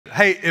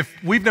Hey, if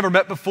we've never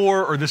met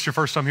before or this is your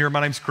first time here, my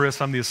name's Chris.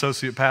 I'm the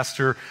associate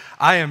pastor.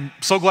 I am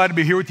so glad to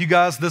be here with you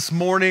guys this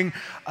morning.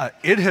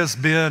 It has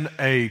been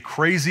a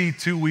crazy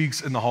 2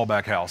 weeks in the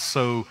Hallback house.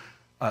 So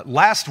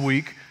last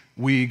week,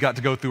 we got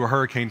to go through a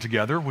hurricane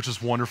together, which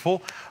is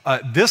wonderful.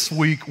 This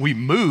week, we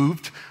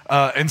moved,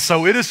 and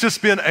so it has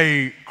just been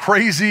a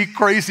crazy,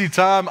 crazy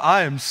time.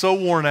 I am so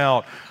worn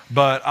out,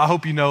 but I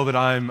hope you know that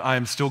I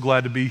am still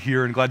glad to be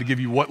here and glad to give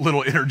you what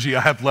little energy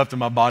I have left in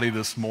my body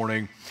this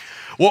morning.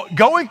 Well,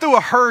 going through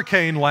a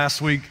hurricane last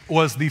week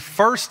was the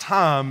first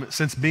time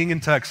since being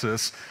in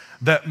Texas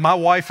that my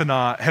wife and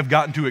I have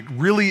gotten to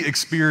really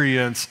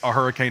experience a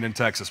hurricane in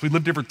Texas. We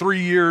lived here for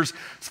 3 years.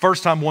 It's the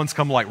first time one's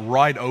come like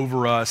right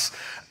over us.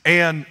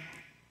 And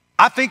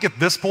I think at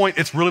this point,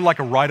 it's really like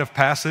a rite of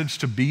passage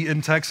to be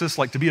in Texas.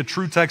 Like to be a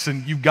true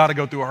Texan, you've got to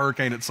go through a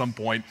hurricane at some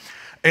point.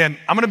 And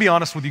I'm going to be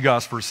honest with you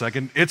guys for a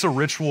second. It's a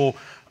ritual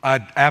I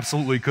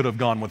absolutely could have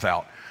gone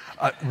without.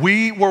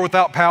 We were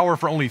without power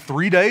for only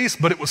 3 days,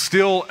 but it was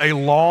still a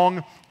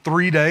long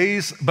 3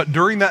 days. But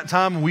during that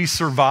time, we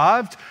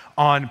survived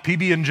on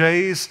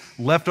PB&J's,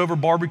 leftover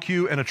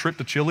barbecue, and a trip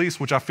to Chili's,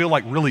 which I feel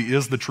like really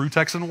is the true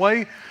Texan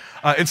way.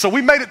 And so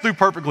we made it through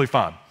perfectly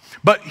fine.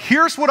 But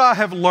here's what I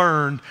have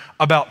learned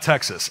about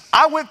Texas.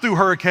 I went through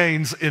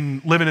hurricanes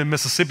living in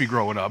Mississippi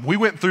growing up. We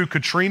went through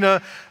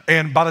Katrina,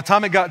 and by the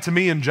time it got to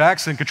me in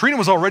Jackson, Katrina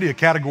was already a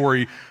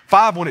Category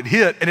 5 when it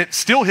hit, and it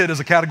still hit as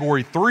a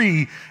Category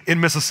 3 in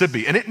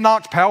Mississippi. And it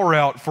knocked power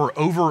out for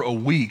over a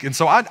week. And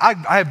so I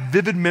have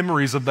vivid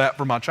memories of that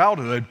from my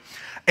childhood.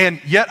 And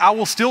yet I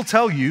will still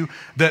tell you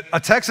that a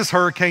Texas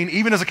hurricane,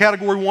 even as a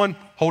Category 1,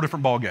 whole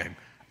different ballgame.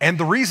 And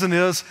the reason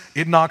is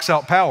it knocks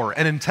out power.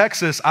 And in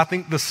Texas, I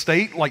think the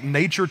state, like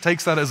nature,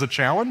 takes that as a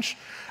challenge.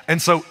 And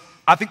so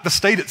I think the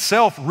state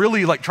itself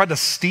really like tried to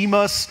steam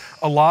us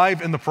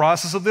alive in the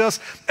process of this.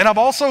 And I've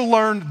also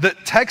learned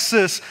that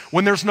Texas,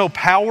 when there's no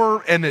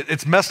power and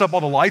it's messed up all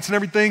the lights and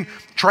everything,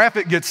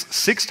 traffic gets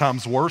 6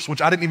 times worse,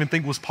 which I didn't even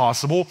think was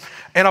possible.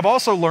 And I've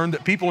also learned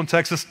that people in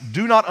Texas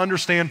do not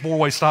understand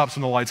 4-way stops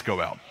when the lights go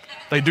out.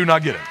 They do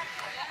not get it.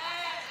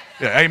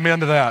 Yeah, amen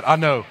to that, I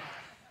know.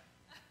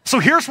 So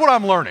here's what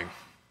I'm learning.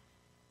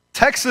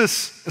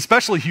 Texas,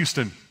 especially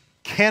Houston,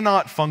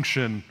 cannot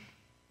function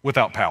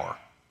without power.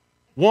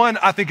 One,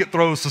 I think it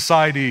throws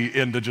society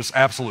into just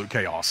absolute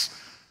chaos.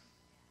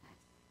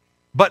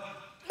 But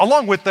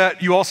along with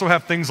that, you also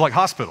have things like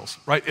hospitals,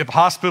 right? If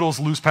hospitals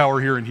lose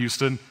power here in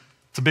Houston,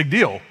 it's a big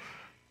deal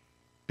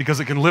because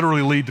it can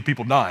literally lead to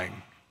people dying.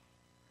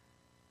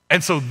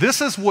 And so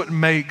this is what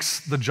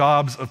makes the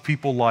jobs of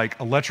people like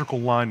electrical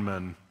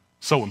linemen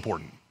so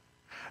important.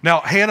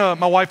 Now, Hannah,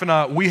 my wife and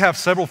I, we have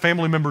several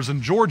family members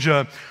in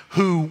Georgia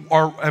who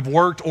have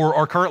worked or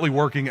are currently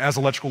working as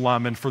electrical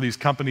linemen for these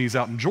companies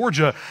out in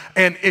Georgia.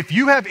 And if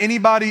you have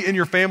anybody in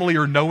your family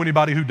or know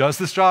anybody who does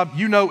this job,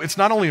 you know it's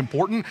not only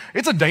important,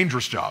 it's a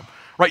dangerous job,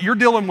 right? You're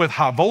dealing with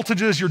high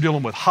voltages, you're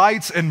dealing with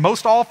heights, and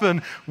most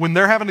often when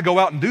they're having to go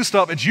out and do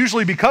stuff, it's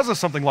usually because of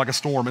something like a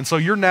storm. And so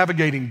you're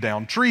navigating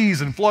down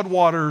trees and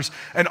floodwaters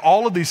and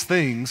all of these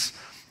things,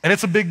 and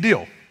it's a big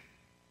deal.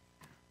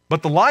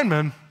 But the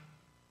linemen,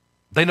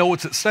 they know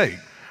what's at stake,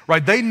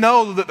 right? They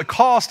know that the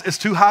cost is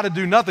too high to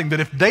do nothing,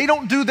 that if they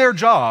don't do their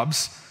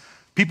jobs,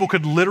 people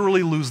could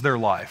literally lose their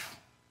life.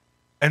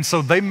 And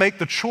so they make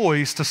the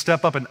choice to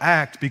step up and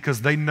act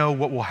because they know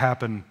what will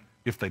happen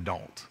if they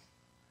don't.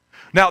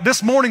 Now,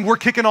 this morning, we're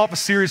kicking off a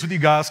series with you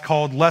guys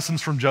called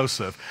Lessons from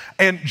Joseph.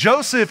 And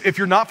Joseph, if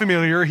you're not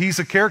familiar, he's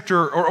a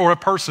character or a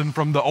person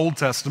from the Old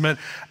Testament,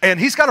 and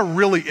he's got a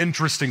really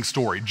interesting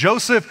story.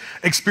 Joseph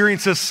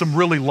experiences some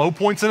really low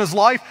points in his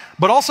life,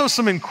 but also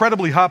some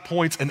incredibly high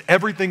points and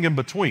everything in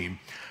between.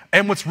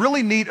 And what's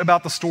really neat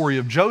about the story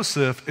of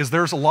Joseph is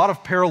there's a lot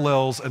of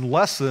parallels and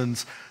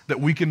lessons that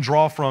we can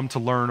draw from to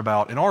learn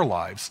about in our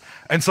lives.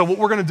 And so what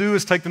we're going to do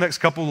is take the next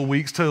couple of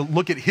weeks to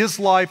look at his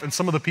life and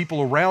some of the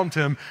people around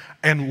him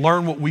and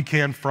learn what we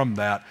can from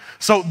that.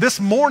 So this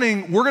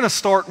morning, we're going to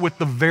start with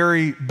the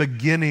very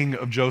beginning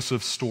of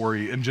Joseph's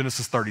story in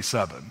Genesis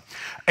 37.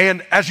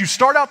 And as you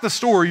start out the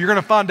story, you're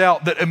going to find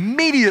out that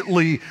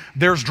immediately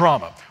there's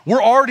drama.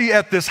 We're already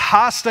at this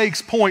high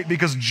stakes point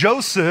because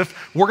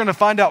Joseph, we're going to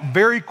find out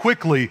very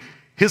quickly,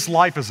 his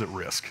life is at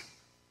risk.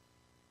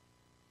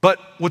 But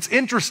what's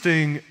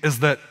interesting is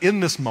that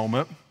in this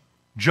moment,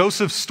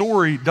 Joseph's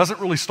story doesn't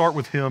really start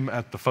with him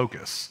at the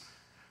focus.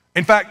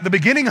 In fact, the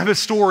beginning of his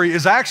story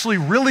is actually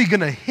really going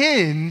to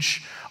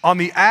hinge on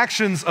the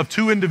actions of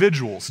 2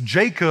 individuals,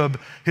 Jacob,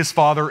 his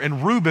father,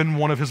 and Reuben,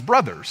 one of his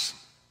brothers.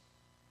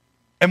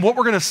 And what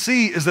we're going to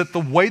see is that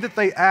the way that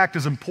they act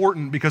is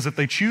important because if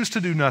they choose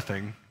to do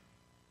nothing,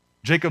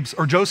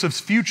 Joseph's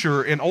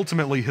future and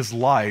ultimately his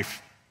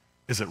life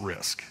is at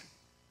risk.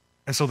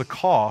 And so the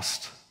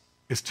cost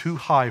is too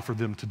high for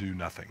them to do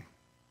nothing.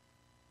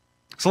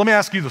 So let me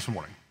ask you this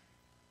morning.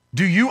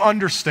 Do you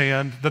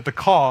understand that the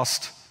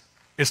cost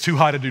is too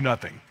high to do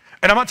nothing?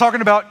 And I'm not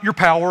talking about your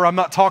power, I'm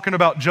not talking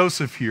about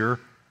Joseph here,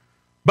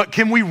 but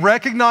can we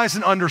recognize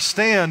and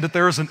understand that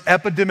there is an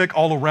epidemic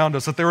all around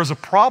us, that there is a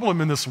problem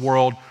in this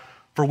world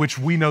for which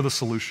we know the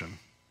solution?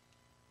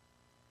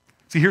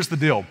 See, here's the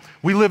deal.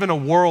 We live in a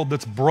world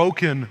that's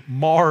broken,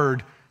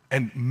 marred,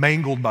 and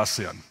mangled by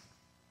sin.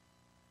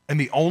 And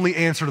the only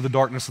answer to the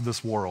darkness of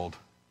this world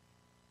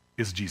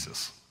is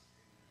Jesus.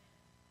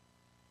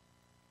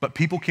 But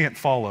people can't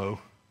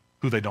follow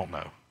who they don't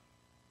know.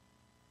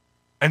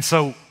 And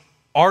so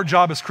our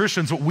job as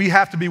Christians, what we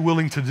have to be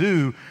willing to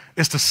do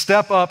is to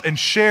step up and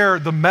share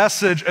the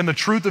message and the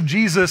truth of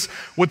Jesus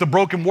with the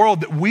broken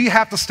world, that we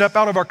have to step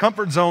out of our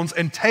comfort zones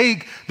and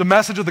take the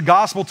message of the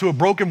gospel to a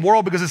broken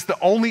world because it's the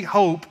only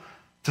hope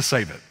to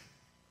save it.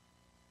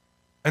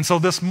 And so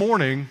this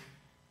morning,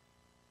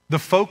 the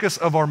focus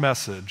of our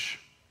message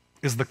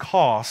is the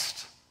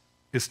cost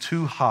is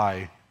too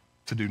high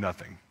to do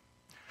nothing.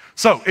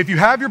 So if you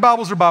have your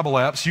Bibles or Bible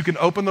apps, you can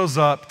open those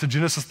up to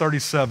Genesis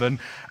 37,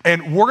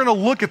 and we're gonna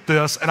look at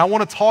this, and I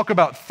wanna talk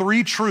about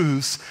 3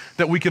 truths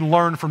that we can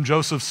learn from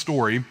Joseph's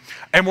story.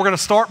 And we're gonna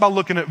start by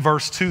looking at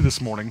verse 2 this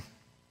morning.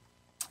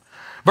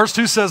 Verse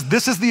 2 says,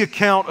 "This is the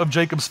account of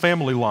Jacob's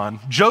family line.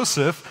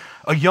 Joseph,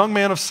 a young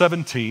man of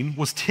 17,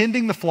 was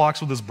tending the flocks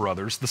with his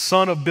brothers, the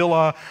son of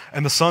Bilhah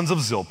and the sons of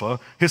Zilpah,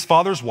 his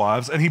father's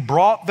wives, and he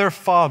brought their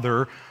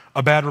father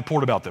a bad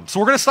report about them."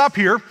 So we're gonna stop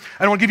here, and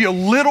I wanna give you a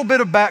little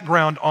bit of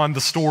background on the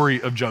story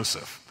of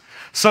Joseph.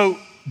 So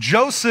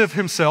Joseph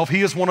himself,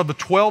 he is one of the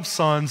 12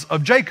 sons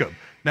of Jacob.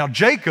 Now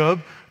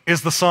Jacob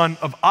is the son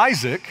of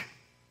Isaac,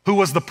 who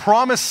was the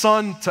promised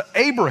son to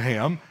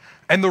Abraham,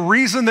 and the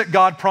reason that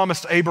God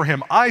promised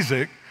Abraham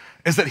Isaac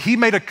is that he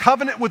made a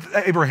covenant with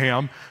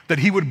Abraham that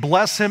he would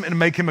bless him and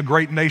make him a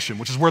great nation,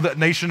 which is where the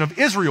nation of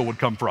Israel would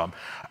come from.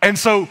 And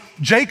so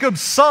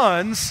Jacob's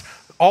sons,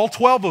 all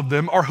 12 of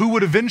them, are who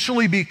would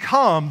eventually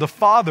become the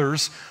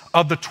fathers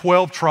of the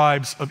 12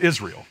 tribes of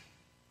Israel.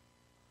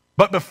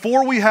 But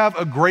before we have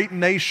a great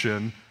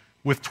nation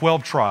with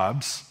 12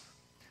 tribes,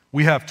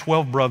 we have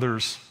 12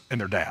 brothers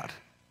and their dad.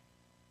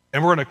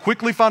 And we're gonna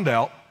quickly find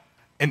out,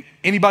 and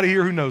anybody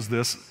here who knows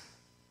this,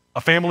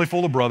 a family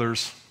full of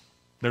brothers,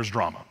 there's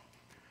drama.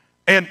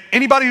 And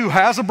anybody who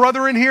has a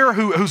brother in here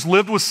who's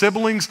lived with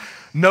siblings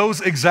knows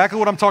exactly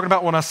what I'm talking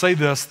about when I say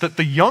this, that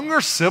the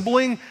younger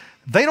sibling,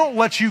 they don't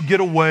let you get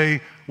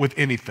away with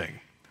anything.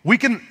 We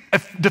can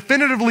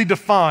definitively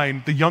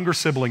define the younger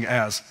sibling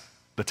as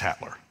the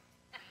tattler.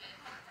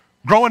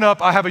 Growing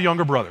up, I have a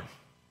younger brother.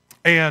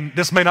 And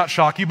this may not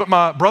shock you, but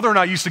my brother and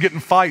I used to get in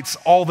fights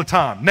all the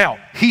time. Now,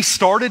 he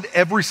started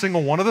every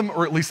single one of them,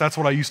 or at least that's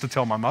what I used to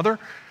tell my mother.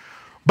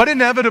 But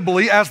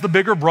inevitably, as the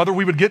bigger brother,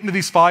 we would get into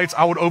these fights,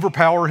 I would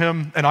overpower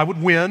him, and I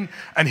would win,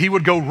 and he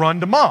would go run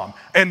to mom.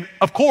 And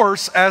of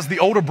course, as the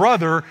older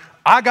brother,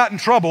 I got in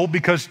trouble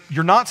because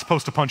you're not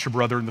supposed to punch your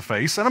brother in the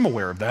face, and I'm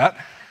aware of that.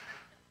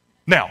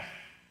 Now,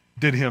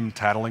 did him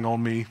tattling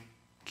on me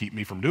keep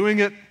me from doing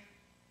it?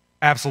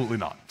 Absolutely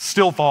not.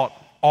 Still fought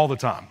all the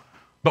time.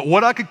 But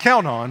what I could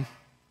count on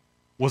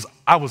was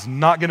I was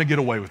not gonna get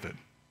away with it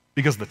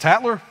because the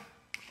tattler,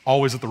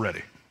 always at the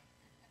ready.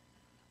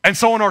 And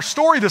so in our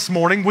story this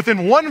morning,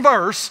 within one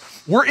verse,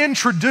 we're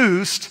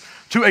introduced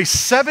to a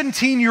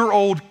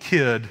 17-year-old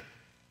kid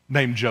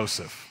named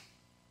Joseph.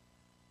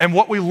 And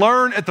what we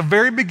learn at the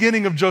very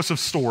beginning of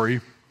Joseph's story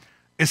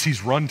is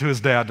he's run to his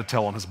dad to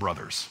tell on his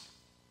brothers.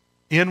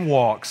 In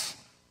walks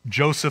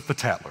Joseph the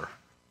tattler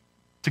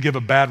to give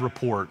a bad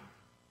report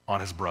on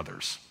his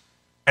brothers.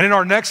 And in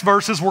our next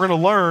verses, we're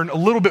gonna learn a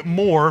little bit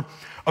more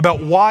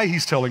about why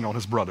he's telling on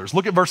his brothers.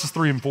 Look at verses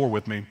 3 and 4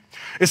 with me.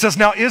 It says,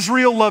 "Now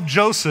Israel loved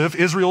Joseph,"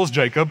 Israel is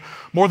Jacob,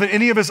 "more than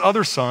any of his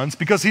other sons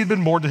because he had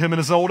been born to him in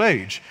his old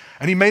age.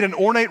 And he made an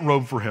ornate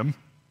robe for him.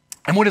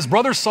 And when his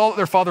brothers saw that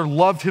their father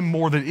loved him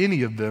more than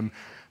any of them,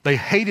 they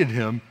hated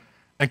him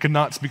and could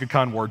not speak a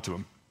kind word to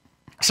him."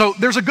 So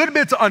there's a good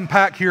bit to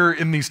unpack here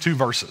in these 2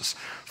 verses.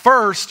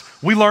 First,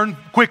 we learn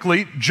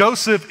quickly,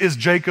 Joseph is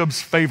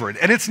Jacob's favorite.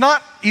 And it's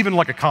not even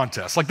like a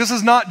contest. Like this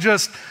is not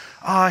just,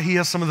 he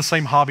has some of the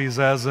same hobbies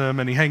as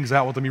him and he hangs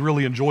out with him, he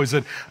really enjoys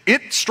it.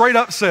 It straight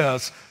up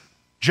says,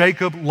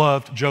 Jacob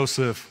loved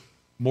Joseph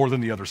more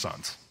than the other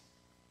sons.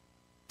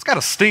 It's got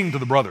a sting to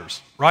the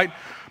brothers, right?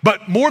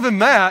 But more than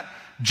that,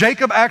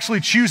 Jacob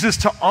actually chooses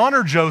to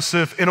honor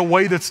Joseph in a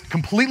way that's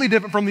completely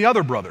different from the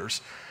other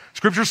brothers.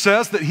 Scripture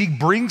says that he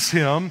brings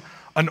him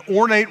an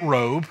ornate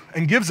robe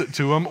and gives it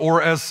to him,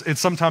 or as it's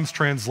sometimes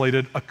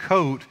translated, a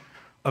coat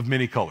of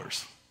many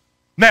colors.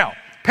 Now,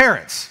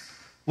 parents,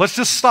 let's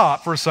just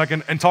stop for a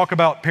second and talk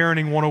about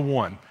parenting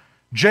 101.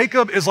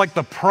 Jacob is like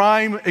the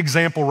prime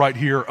example right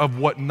here of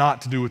what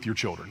not to do with your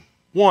children.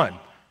 1,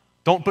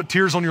 don't put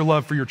tears on your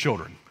love for your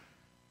children.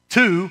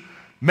 2,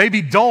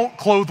 maybe don't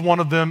clothe one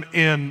of them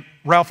in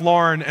Ralph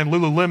Lauren and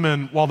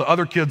Lululemon while the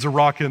other kids are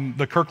rocking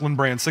the Kirkland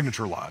brand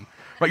signature line.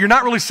 Right? You're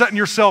not really setting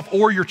yourself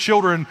or your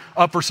children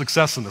up for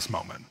success in this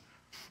moment.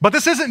 But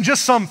this isn't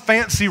just some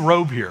fancy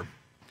robe here.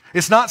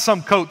 It's not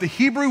some coat. The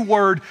Hebrew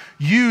word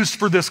used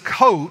for this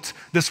coat,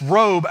 this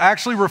robe,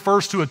 actually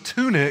refers to a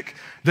tunic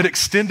that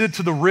extended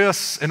to the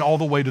wrists and all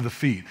the way to the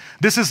feet.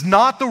 This is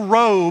not the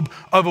robe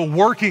of a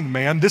working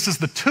man. This is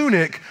the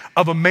tunic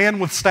of a man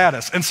with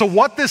status. And so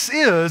what this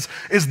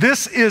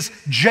is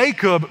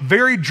Jacob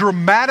very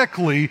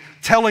dramatically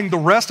telling the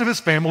rest of his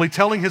family,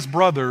 telling his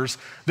brothers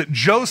that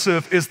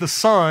Joseph is the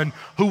son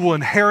who will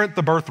inherit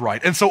the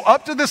birthright. And so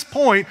up to this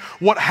point,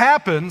 what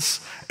happens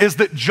is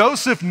that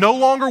Joseph no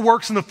longer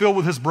works in the field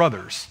with his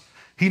brothers.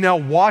 He now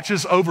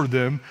watches over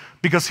them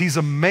because he's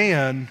a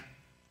man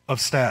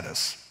of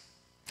status.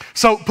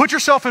 So put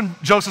yourself in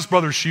Joseph's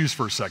brother's shoes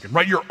for a second,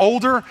 right? You're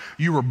older,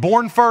 you were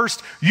born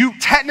first, you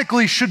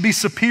technically should be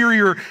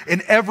superior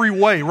in every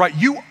way, right?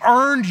 You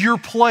earned your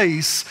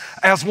place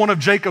as one of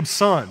Jacob's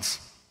sons.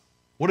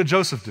 What did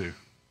Joseph do?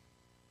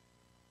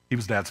 He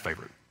was dad's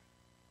favorite.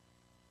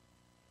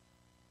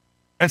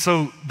 And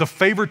so the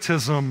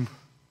favoritism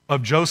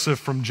of Joseph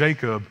from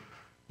Jacob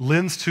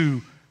lends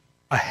to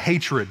a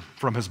hatred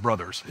from his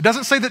brothers. It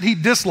doesn't say that he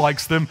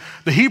dislikes them.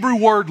 The Hebrew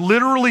word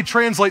literally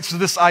translates to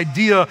this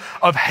idea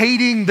of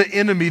hating the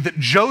enemy, that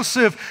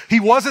Joseph, he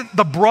wasn't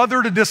the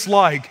brother to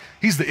dislike,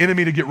 he's the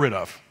enemy to get rid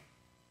of.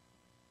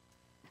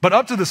 But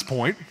up to this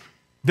point,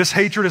 this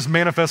hatred has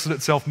manifested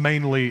itself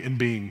mainly in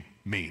being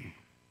mean.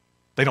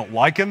 They don't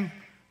like him,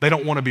 they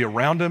don't want to be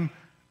around him,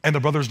 and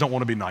the brothers don't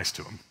want to be nice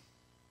to him.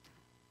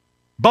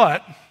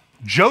 But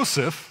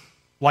Joseph,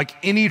 like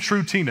any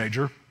true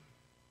teenager,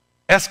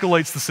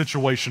 escalates the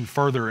situation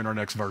further in our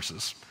next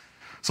verses.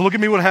 So look at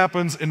me what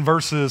happens in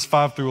verses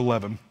 5 through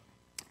 11.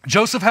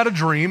 Joseph had a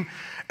dream,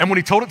 and when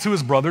he told it to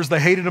his brothers, they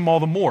hated him all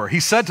the more.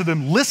 He said to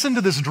them, "Listen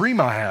to this dream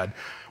I had.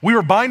 We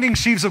were binding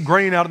sheaves of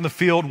grain out in the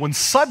field when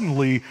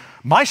suddenly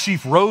my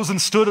sheaf rose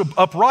and stood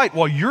upright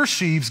while your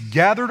sheaves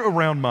gathered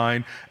around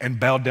mine and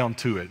bowed down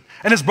to it."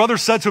 And his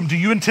brothers said to him, "Do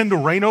you intend to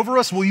reign over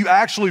us? Will you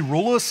actually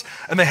rule us?"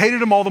 And they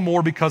hated him all the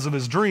more because of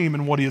his dream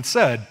and what he had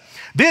said.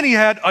 Then he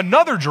had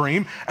another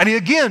dream, and he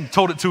again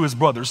told it to his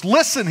brothers.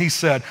 "Listen," he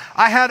said,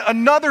 "I had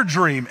another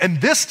dream,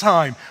 and this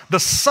time the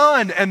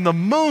sun and the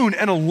moon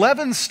and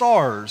 11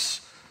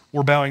 stars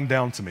were bowing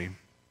down to me."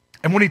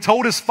 And when he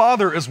told his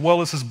father as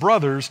well as his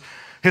brothers,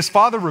 his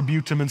father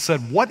rebuked him and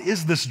said, "What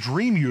is this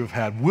dream you have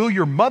had? Will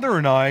your mother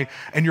and I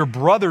and your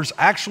brothers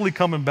actually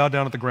come and bow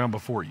down at the ground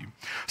before you?"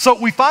 So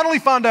we finally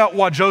find out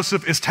why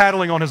Joseph is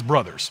tattling on his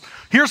brothers.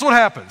 Here's what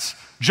happens.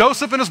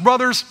 Joseph and his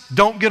brothers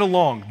don't get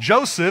along.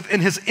 Joseph,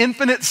 in his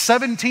infinite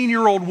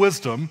 17-year-old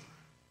wisdom,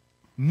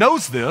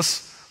 knows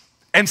this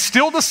and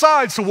still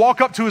decides to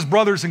walk up to his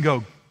brothers and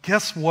go,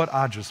 "Guess what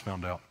I just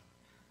found out?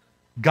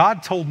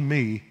 God told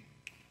me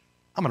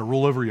I'm going to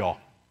rule over y'all.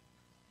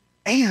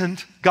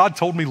 And God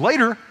told me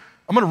later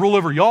I'm going to rule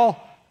over y'all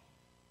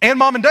and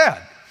mom and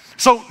dad."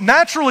 So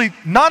naturally,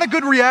 not a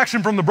good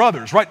reaction from the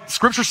brothers, right?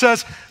 Scripture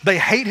says they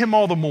hate him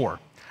all the more.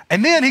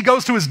 And then he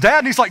goes to his dad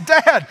and he's like,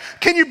 "Dad,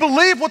 can you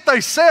believe what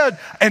they said?"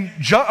 And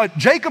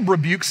Jacob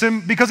rebukes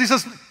him because he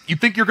says, "You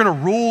think you're going to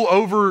rule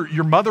over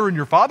your mother and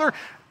your father?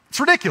 It's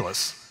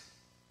ridiculous."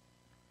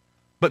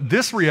 But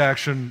this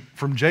reaction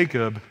from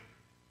Jacob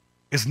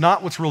is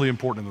not what's really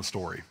important in the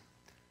story.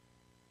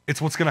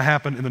 It's what's going to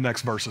happen in the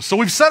next verses. So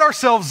we've set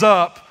ourselves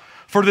up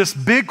for this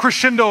big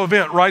crescendo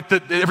event, right?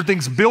 That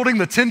everything's building,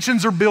 the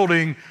tensions are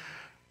building,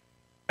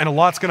 and a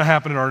lot's going to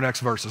happen in our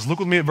next verses. Look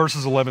with me at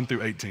verses 11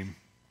 through 18.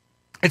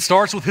 It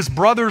starts with his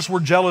brothers were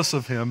jealous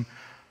of him,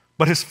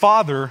 but his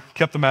father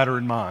kept the matter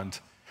in mind.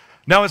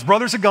 Now his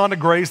brothers had gone to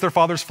graze their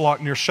father's flock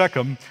near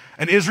Shechem,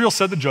 and Israel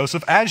said to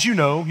Joseph, "As you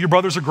know, your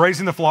brothers are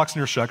grazing the flocks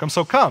near Shechem,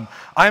 so come,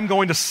 I am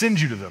going to send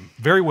you to them."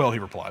 "Very well," he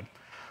replied.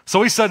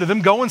 So he said to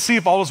them, "Go and see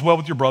if all is well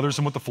with your brothers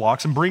and with the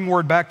flocks, and bring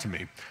word back to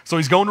me." So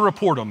he's going to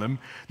report on them.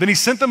 Then he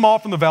sent them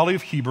off in the valley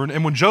of Hebron,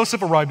 and when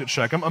Joseph arrived at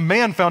Shechem, a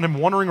man found him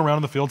wandering around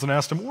in the fields and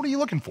asked him, "What are you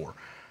looking for?"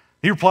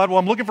 He replied, "Well,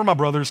 I'm looking for my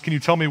brothers. Can you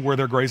tell me where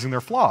they're grazing their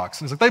flocks?"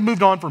 And he's like, "They've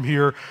moved on from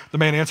here." The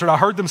man answered, "I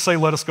heard them say,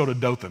 'Let us go to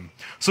Dothan.'"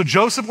 So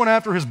Joseph went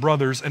after his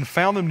brothers and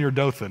found them near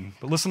Dothan.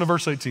 But listen to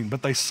verse 18.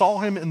 "But they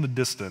saw him in the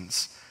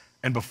distance,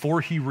 and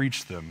before he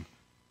reached them,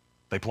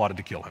 they plotted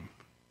to kill him."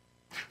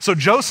 So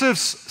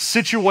Joseph's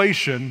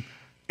situation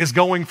is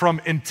going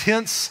from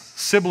intense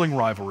sibling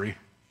rivalry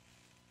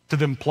to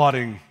them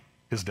plotting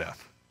his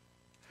death.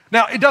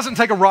 Now, it doesn't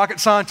take a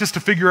rocket scientist to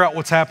figure out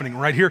what's happening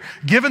right here.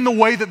 Given the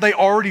way that they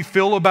already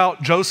feel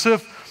about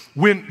Joseph,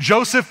 when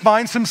Joseph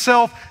finds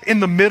himself in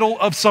the middle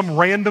of some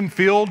random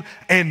field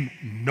and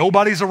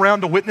nobody's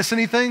around to witness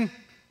anything,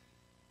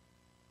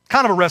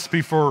 kind of a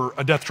recipe for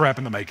a death trap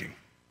in the making.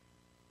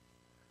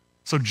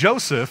 So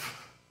Joseph,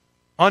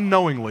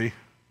 unknowingly,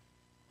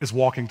 is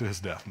walking to his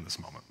death in this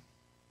moment.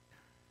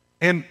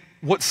 And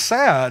what's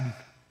sad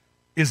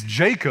is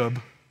Jacob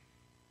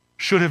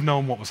should have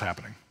known what was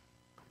happening.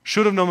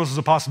 Should have known this was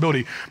a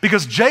possibility,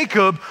 because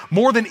Jacob,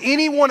 more than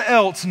anyone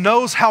else,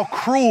 knows how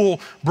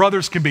cruel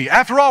brothers can be.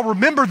 After all,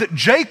 remember that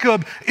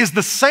Jacob is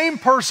the same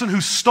person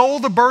who stole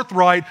the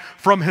birthright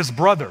from his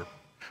brother.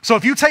 So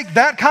if you take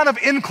that kind of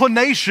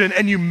inclination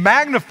and you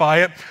magnify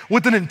it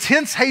with an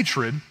intense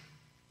hatred,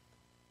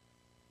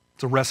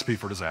 It's a recipe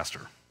for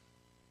disaster.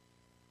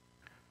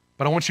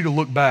 But I want you to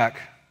look back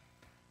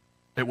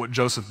at what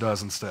Joseph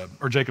does instead,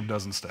 or Jacob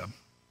does instead.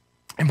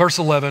 In verse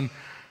 11,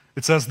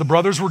 it says, the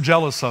brothers were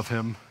jealous of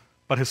him,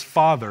 but his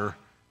father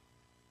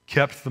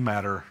kept the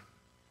matter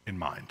in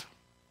mind.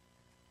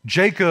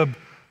 Jacob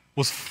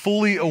was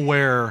fully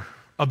aware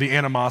of the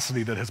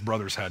animosity that his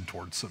brothers had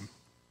towards him,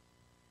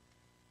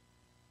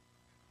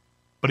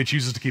 but he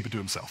chooses to keep it to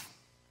himself.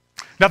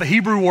 Now, the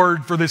Hebrew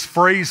word for this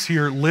phrase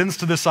here lends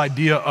to this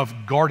idea of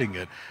guarding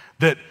it,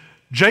 that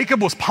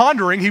Jacob was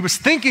pondering, he was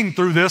thinking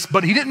through this,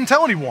 but he didn't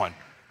tell anyone.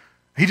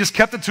 He just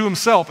kept it to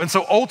himself. And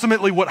so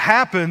ultimately what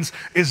happens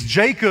is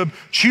Jacob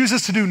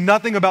chooses to do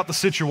nothing about the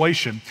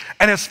situation.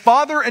 And as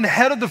father and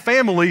head of the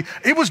family,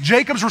 it was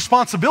Jacob's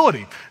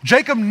responsibility.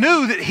 Jacob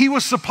knew that he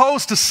was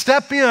supposed to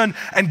step in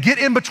and get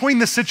in between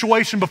this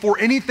situation before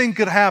anything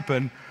could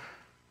happen,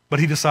 but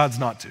he decides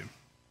not to.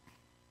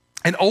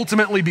 And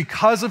ultimately,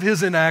 because of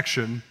his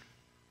inaction,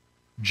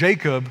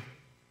 Jacob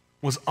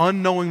was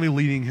unknowingly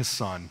leading his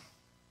son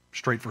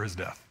straight for his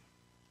death.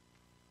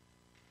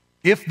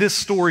 If this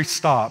story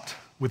stopped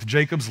with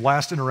Jacob's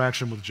last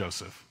interaction with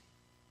Joseph,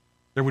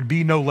 there would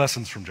be no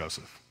lessons from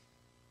Joseph.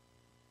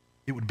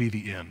 It would be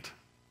the end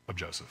of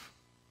Joseph.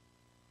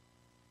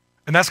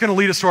 And that's going to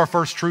lead us to our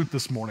first truth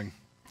this morning,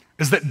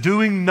 is that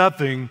doing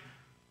nothing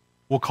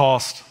will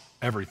cost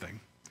everything.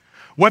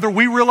 Whether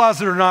we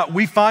realize it or not,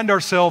 we find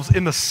ourselves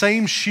in the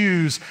same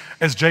shoes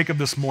as Jacob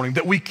this morning,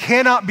 that we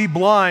cannot be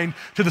blind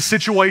to the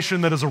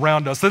situation that is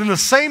around us. That in the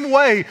same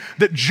way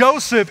that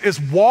Joseph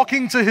is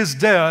walking to his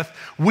death,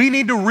 we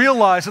need to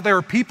realize that there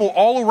are people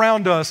all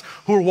around us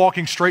who are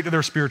walking straight to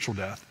their spiritual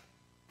death.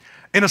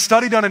 In a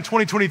study done in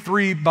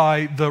 2023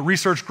 by the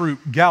research group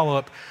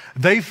Gallup,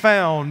 they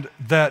found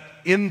that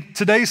in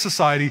today's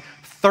society,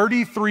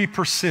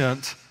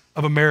 33%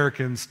 of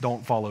Americans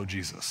don't follow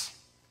Jesus.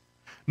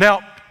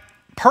 Now,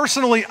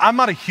 personally, I'm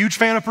not a huge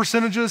fan of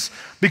percentages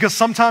because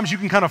sometimes you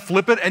can kind of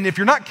flip it, and if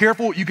you're not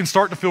careful, you can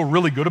start to feel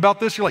really good about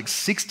this. You're like,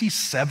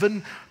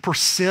 67%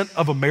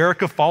 of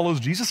America follows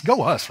Jesus?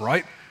 Go us,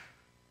 right?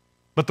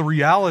 But the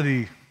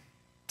reality,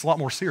 it's a lot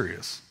more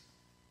serious.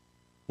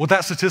 What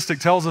that statistic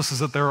tells us is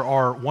that there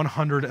are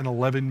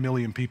 111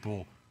 million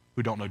people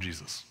who don't know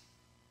Jesus.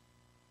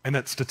 And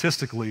that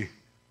statistically,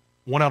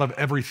 1 out of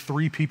every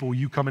 3 people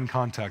you come in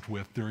contact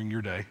with during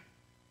your day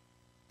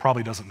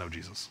probably doesn't know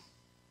Jesus.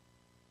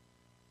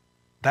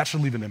 That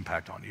should leave an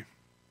impact on you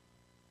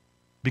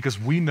because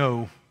we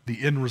know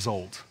the end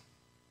result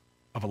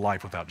of a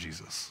life without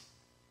Jesus.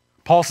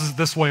 Paul says it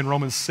this way in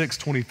Romans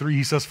 6:23.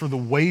 He says, for the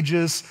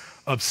wages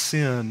of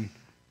sin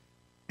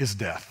is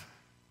death.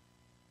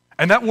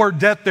 And that word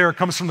death there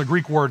comes from the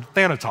Greek word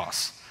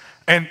thanatos.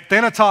 And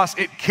thanatos,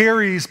 it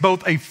carries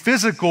both a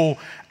physical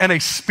and a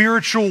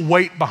spiritual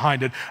weight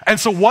behind it. And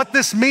so what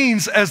this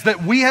means is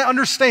that we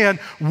understand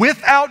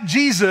without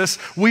Jesus,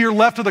 we are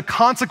left to the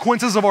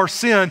consequences of our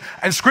sin.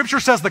 And Scripture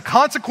says the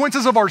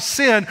consequences of our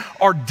sin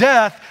are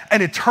death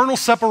and eternal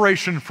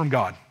separation from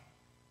God.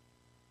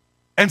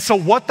 And so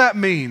what that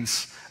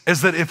means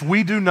is that if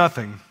we do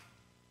nothing,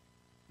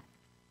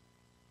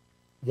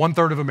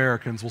 1/3 of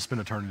Americans will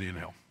spend eternity in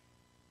hell.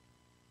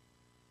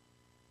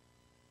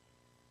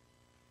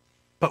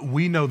 But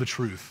we know the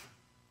truth,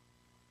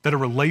 that a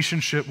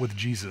relationship with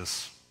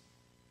Jesus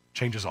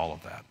changes all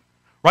of that,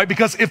 right?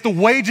 Because if the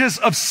wages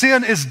of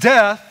sin is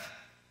death,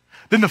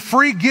 then the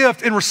free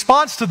gift in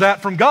response to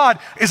that from God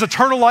is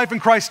eternal life in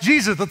Christ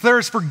Jesus, that there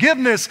is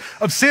forgiveness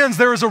of sins,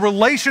 there is a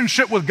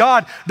relationship with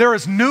God, there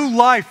is new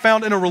life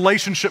found in a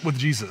relationship with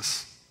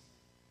Jesus.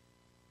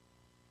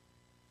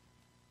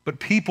 But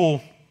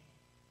people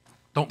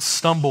don't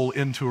stumble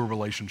into a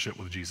relationship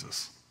with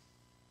Jesus.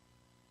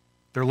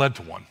 They're led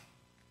to one.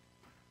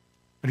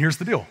 And here's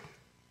the deal.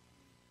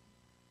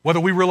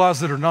 Whether we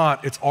realize it or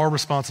not, it's our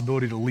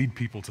responsibility to lead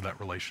people to that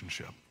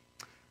relationship.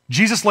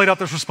 Jesus laid out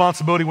this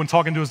responsibility when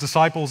talking to his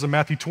disciples in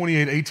Matthew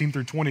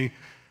 28:18-20.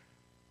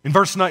 In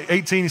verse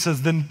 18, he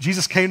says, then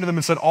Jesus came to them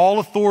and said, all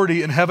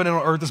authority in heaven and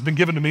on earth has been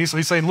given to me. So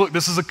he's saying, look,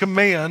 this is a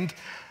command.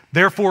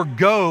 Therefore,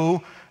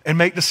 go and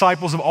make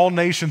disciples of all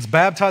nations,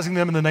 baptizing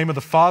them in the name of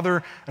the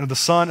Father and of the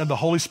Son and the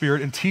Holy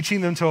Spirit, and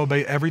teaching them to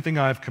obey everything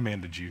I have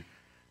commanded you.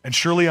 And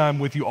surely I am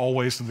with you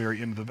always to the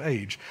very end of the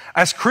age.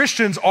 As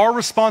Christians, our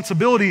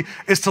responsibility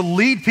is to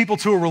lead people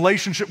to a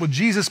relationship with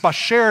Jesus by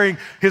sharing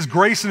his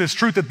grace and his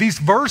truth. That these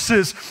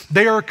verses,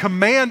 they are a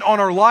command on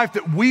our life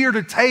that we are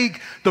to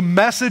take the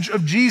message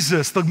of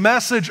Jesus, the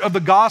message of the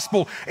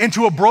gospel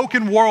into a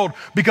broken world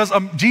because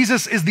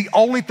Jesus is the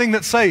only thing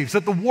that saves.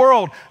 That the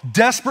world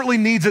desperately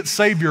needs its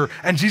Savior.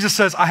 And Jesus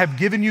says, I have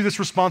given you this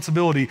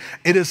responsibility.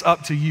 It is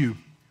up to you.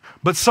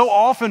 But so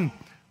often,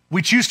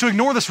 we choose to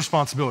ignore this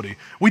responsibility.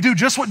 We do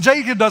just what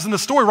Jacob does in the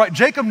story, right?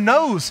 Jacob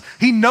knows.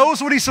 He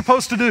knows what he's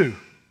supposed to do.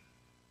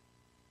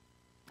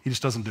 He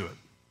just doesn't do it.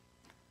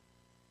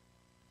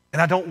 And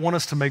I don't want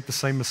us to make the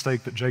same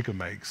mistake that Jacob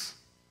makes.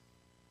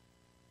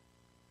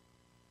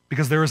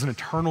 Because there is an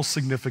eternal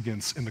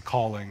significance in the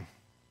calling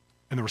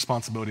and the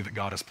responsibility that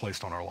God has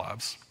placed on our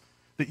lives.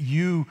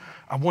 I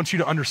want you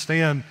to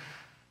understand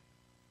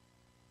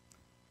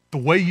the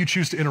way you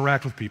choose to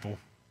interact with people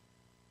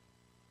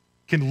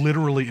can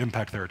literally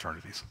impact their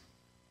eternities.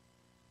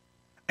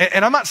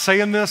 And I'm not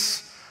saying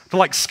this to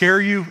like scare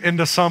you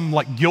into some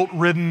like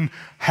guilt-ridden,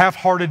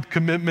 half-hearted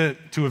commitment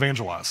to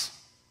evangelize.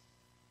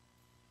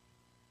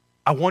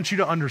 I want you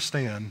to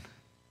understand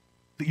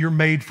that you're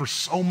made for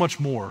so much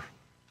more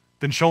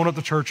than showing up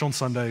to church on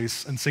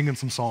Sundays and singing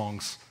some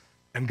songs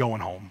and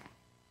going home.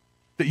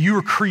 That you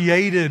were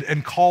created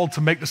and called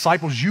to make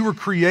disciples. You were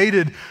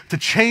created to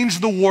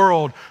change the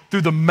world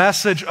through the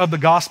message of the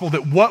gospel,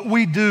 that what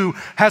we do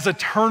has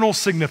eternal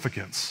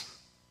significance.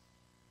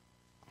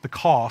 The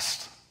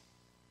cost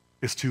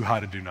is too high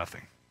to do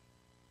nothing.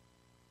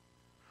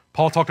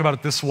 Paul talked about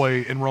it this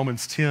way in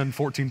Romans 10,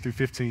 14 through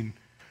 15.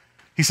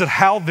 He said,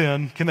 how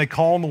then can they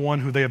call on the one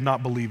who they have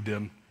not believed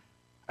in?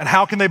 And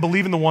how can they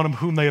believe in the one of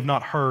whom they have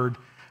not heard?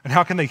 And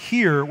how can they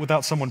hear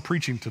without someone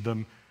preaching to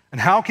them?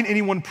 And how can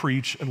anyone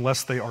preach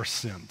unless they are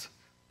sent?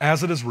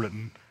 As it is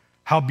written,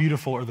 how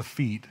beautiful are the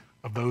feet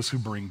of those who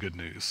bring good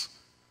news.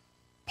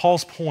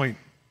 Paul's point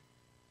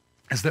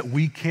is that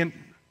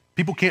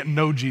people can't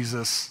know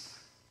Jesus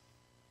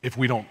if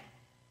we don't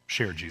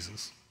share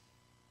Jesus.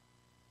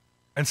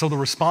 And so the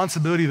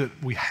responsibility that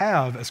we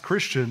have as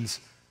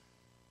Christians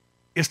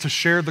is to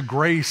share the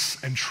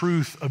grace and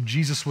truth of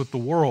Jesus with the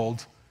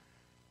world.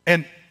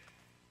 And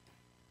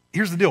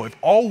here's the deal. If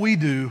all we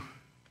do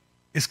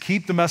is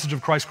keep the message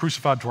of Christ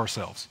crucified to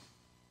ourselves,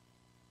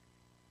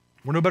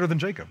 we're no better than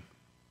Jacob.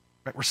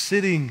 Right? We're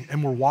sitting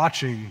and we're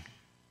watching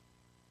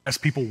as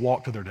people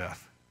walk to their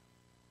death.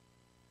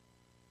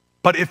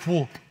 But if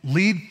we'll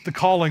lead the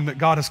calling that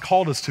God has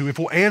called us to, if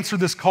we'll answer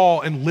this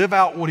call and live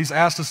out what he's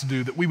asked us to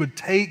do, that we would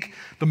take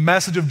the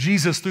message of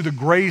Jesus through the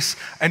grace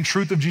and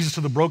truth of Jesus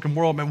to the broken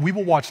world, man, we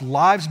will watch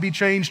lives be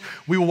changed.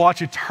 We will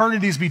watch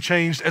eternities be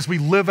changed as we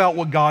live out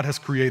what God has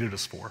created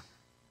us for.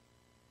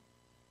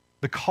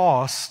 The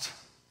cost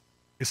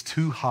is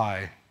too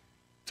high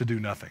to do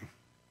nothing.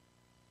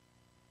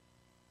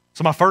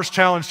 So my first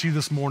challenge to you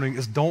this morning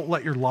is don't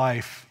let your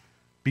life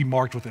be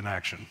marked with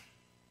inaction,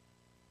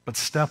 but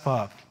step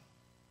up.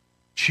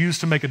 Choose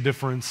to make a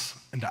difference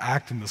and to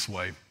act in this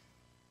way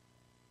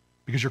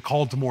because you're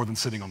called to more than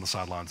sitting on the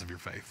sidelines of your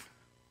faith.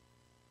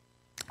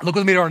 Look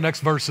with me to our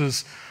next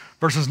verses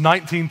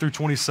 19 through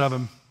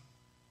 27.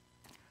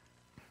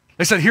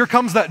 They said, here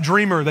comes that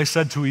dreamer, they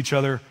said to each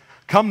other.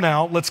 Come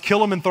now, let's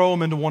kill him and throw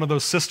him into one of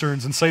those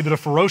cisterns and say that a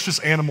ferocious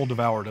animal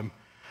devoured him.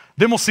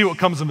 Then we'll see what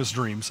comes of his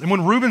dreams. And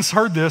when Reuben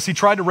heard this, he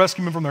tried to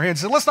rescue him from their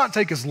hands. He said, let's not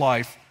take his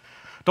life.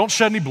 Don't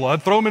shed any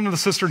blood. Throw him into the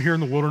cistern here in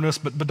the wilderness,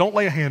 but don't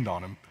lay a hand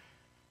on him.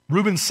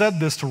 Reuben said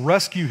this to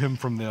rescue him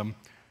from them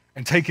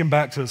and take him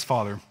back to his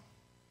father.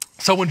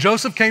 So when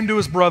Joseph came to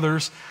his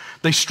brothers,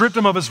 they stripped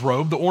him of his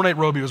robe, the ornate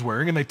robe he was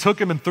wearing, and they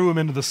took him and threw him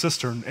into the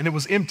cistern, and it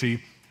was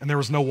empty, and there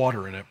was no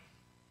water in it.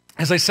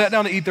 As they sat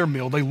down to eat their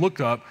meal, they looked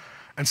up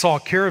and saw a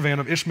caravan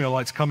of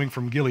Ishmaelites coming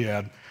from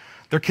Gilead.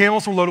 Their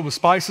camels were loaded with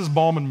spices,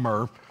 balm, and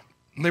myrrh,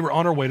 and they were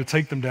on their way to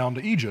take them down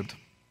to Egypt.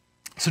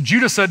 So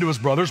Judah said to his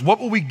brothers, what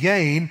will we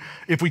gain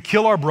if we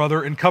kill our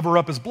brother and cover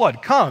up his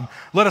blood? Come,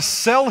 let us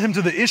sell him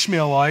to the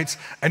Ishmaelites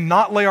and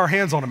not lay our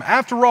hands on him.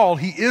 After all,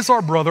 he is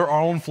our brother,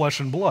 our own flesh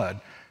and blood.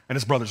 And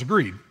his brothers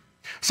agreed.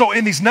 So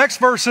in these next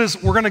verses,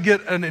 we're going to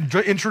get an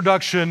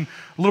introduction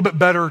a little bit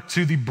better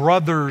to the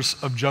brothers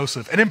of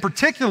Joseph. And in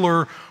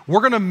particular,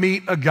 we're going to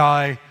meet a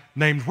guy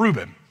named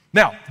Reuben.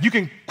 Now, you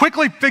can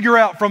quickly figure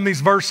out from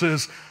these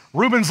verses,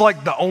 Reuben's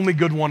like the only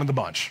good one in the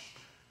bunch.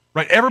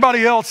 Right?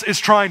 Everybody else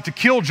is trying to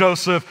kill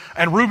Joseph,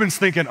 and Reuben's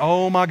thinking,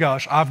 oh my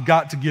gosh, I've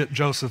got to get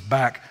Joseph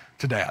back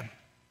to dad.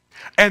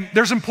 And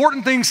there's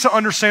important things to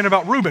understand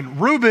about Reuben.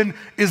 Reuben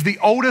is the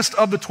oldest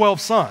of the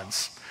 12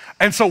 sons.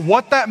 And so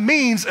what that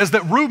means is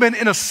that Reuben,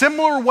 in a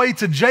similar way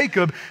to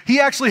Jacob, he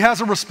actually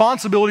has a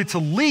responsibility to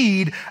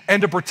lead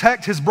and to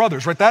protect his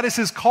brothers, right? That is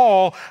his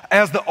call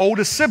as the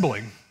oldest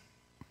sibling.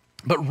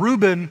 But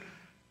Reuben,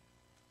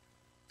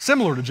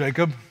 similar to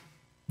Jacob,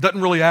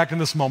 doesn't really act in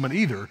this moment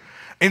either.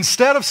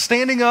 Instead of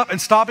standing up and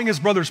stopping his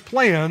brother's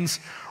plans,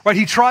 right,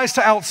 he tries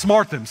to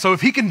outsmart them. So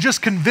if he can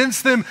just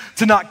convince them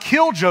to not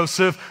kill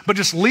Joseph, but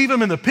just leave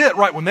him in the pit,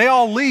 right, when they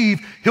all leave,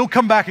 he'll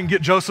come back and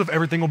get Joseph,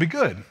 everything will be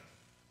good.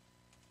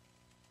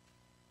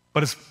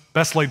 But his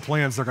best laid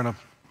plans, they're gonna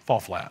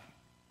fall flat.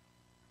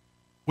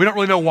 We don't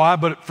really know why,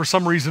 but for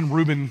some reason,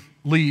 Reuben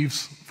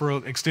leaves for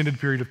an extended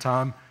period of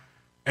time.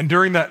 And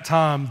during that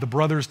time, the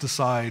brothers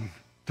decide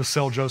to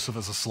sell Joseph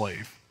as a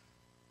slave.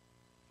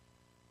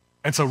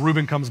 And so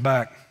Reuben comes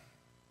back,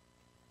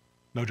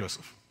 no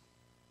Joseph.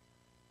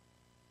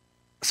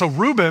 So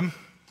Reuben,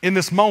 in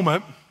this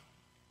moment,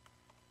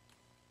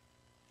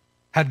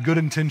 had good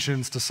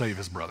intentions to save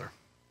his brother,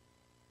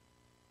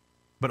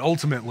 but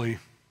ultimately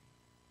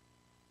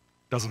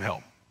doesn't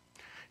help.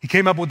 He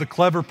came up with a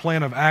clever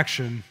plan of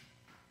action,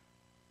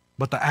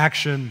 but the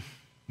action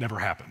never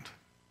happened.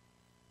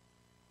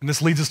 And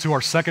this leads us to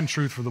our second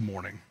truth for the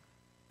morning,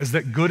 is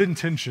that good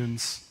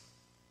intentions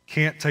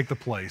can't take the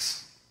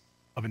place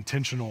of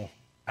intentional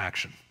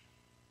action.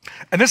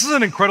 And this is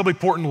an incredibly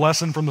important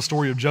lesson from the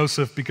story of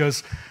Joseph,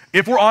 because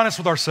if we're honest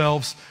with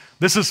ourselves,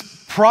 this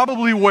is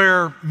probably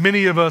where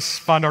many of us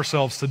find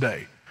ourselves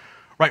today,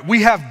 right?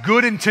 We have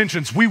good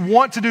intentions. We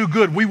want to do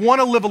good. We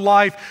want to live a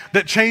life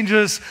that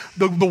changes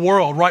the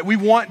world, right? We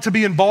want to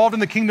be involved in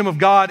the kingdom of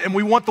God, and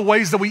we want the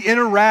ways that we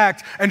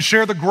interact and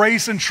share the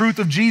grace and truth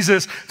of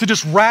Jesus to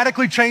just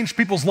radically change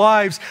people's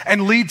lives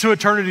and lead to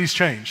eternities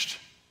changed.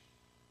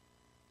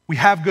 We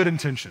have good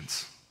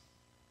intentions,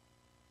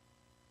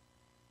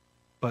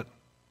 but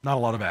not a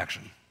lot of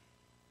action.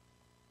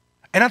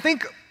 And I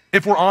think,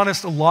 if we're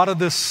honest, a lot of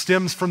this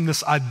stems from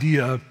this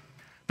idea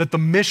that the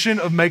mission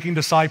of making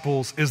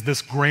disciples is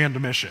this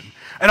grand mission.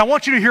 And I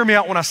want you to hear me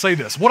out when I say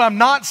this. What I'm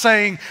not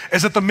saying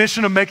is that the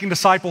mission of making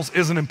disciples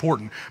isn't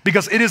important,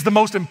 because it is the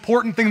most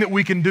important thing that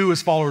we can do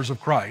as followers of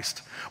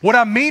Christ. What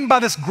I mean by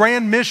this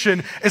grand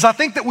mission is I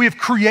think that we have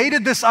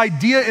created this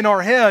idea in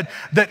our head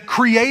that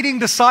creating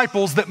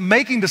disciples, that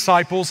making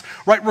disciples,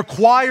 right,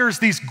 requires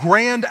these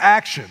grand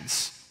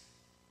actions.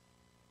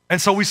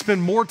 And so we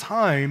spend more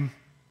time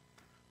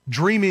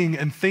dreaming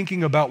and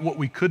thinking about what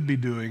we could be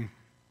doing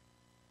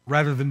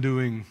rather than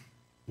doing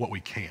what we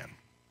can.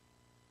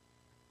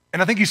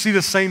 And I think you see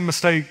the same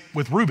mistake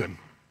with Reuben,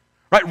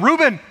 right?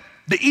 Reuben,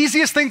 the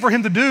easiest thing for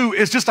him to do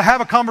is just to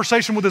have a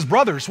conversation with his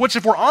brothers, which,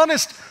 if we're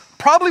honest,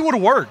 probably would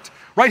have worked,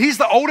 right? He's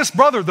the oldest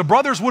brother. The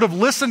brothers would have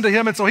listened to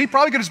him, and so he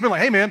probably could have just been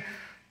like, hey man,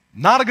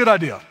 not a good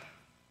idea.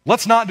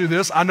 Let's not do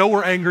this. I know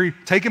we're angry.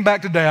 Take him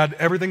back to dad.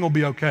 Everything will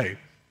be okay.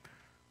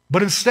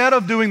 But instead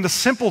of doing the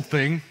simple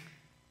thing,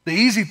 the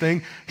easy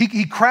thing,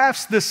 he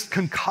crafts this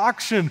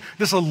concoction,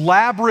 this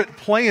elaborate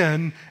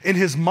plan in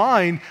his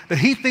mind that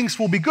he thinks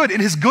will be good.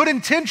 In his good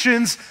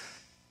intentions,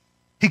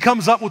 he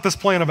comes up with this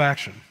plan of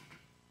action.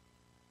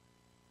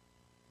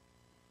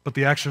 But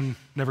the action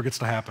never gets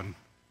to happen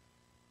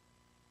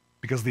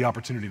because the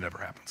opportunity never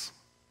happens.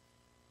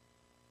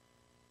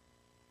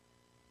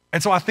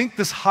 And so I think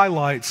this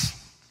highlights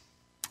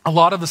a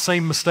lot of the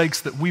same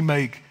mistakes that we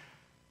make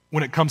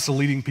when it comes to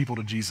leading people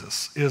to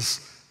Jesus,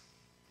 is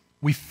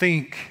we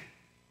think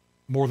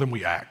more than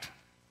we act.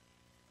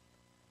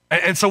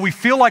 And so we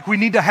feel like we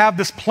need to have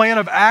this plan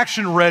of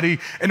action ready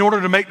in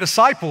order to make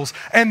disciples.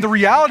 And the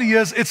reality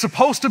is, it's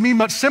supposed to be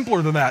much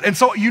simpler than that. And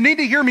so you need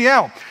to hear me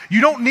out. You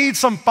don't need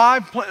some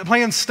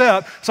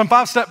five-step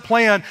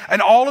plan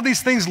and all of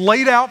these things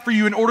laid out for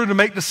you in order to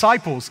make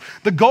disciples.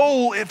 The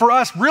goal for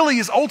us really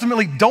is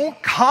ultimately,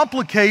 don't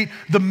complicate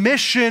the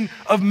mission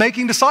of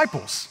making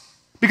disciples,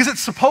 because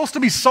it's supposed to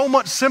be so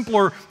much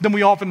simpler than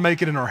we often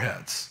make it in our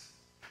heads.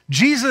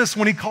 Jesus,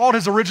 when he called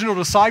his original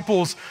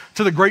disciples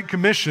to the Great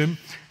Commission,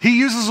 he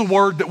uses a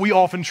word that we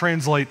often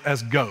translate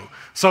as go.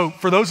 So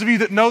for those of you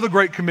that know the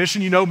Great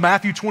Commission, you know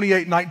Matthew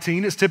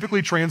 28:19 is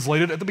typically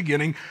translated at the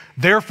beginning,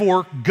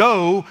 therefore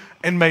go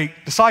and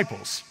make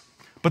disciples.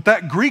 But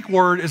that Greek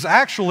word is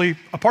actually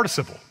a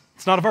participle.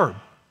 It's not a verb.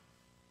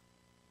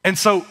 And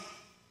so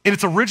in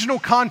its original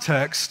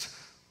context,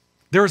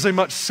 there is a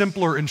much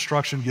simpler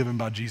instruction given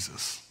by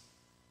Jesus,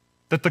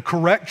 that the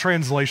correct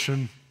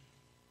translation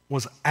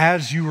was,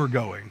 as you are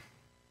going,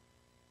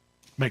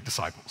 make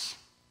disciples.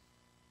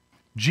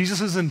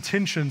 Jesus'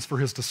 intentions for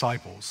his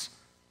disciples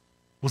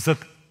was that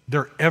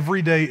their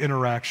everyday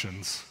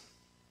interactions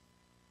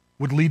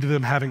would lead to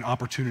them having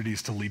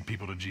opportunities to lead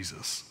people to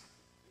Jesus.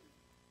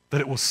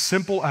 That it was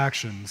simple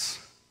actions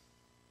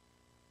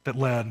that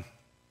led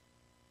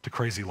to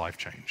crazy life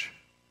change.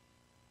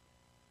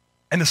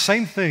 And the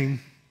same thing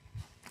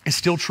is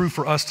still true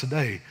for us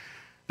today.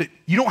 That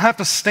you don't have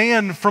to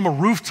stand from a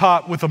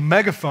rooftop with a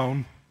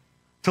megaphone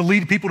to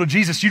lead people to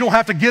Jesus. You don't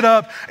have to get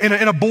up in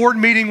a board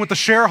meeting with the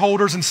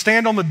shareholders and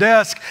stand on the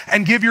desk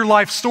and give your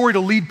life story to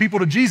lead people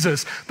to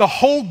Jesus. The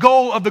whole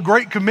goal of the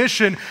Great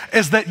Commission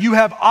is that you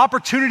have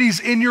opportunities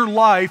in your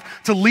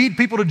life to lead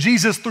people to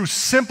Jesus through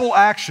simple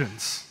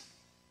actions.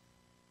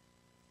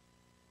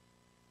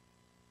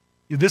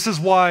 This is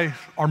why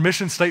our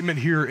mission statement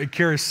here at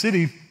Charis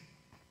City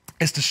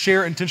is to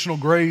share intentional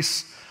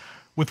grace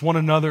with one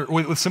another,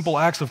 with simple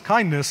acts of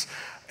kindness.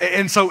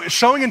 And so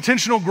showing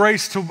intentional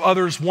grace to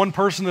others, one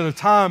person at a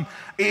time,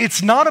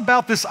 it's not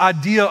about this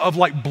idea of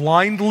like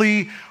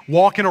blindly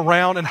walking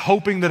around and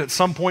hoping that at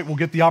some point we'll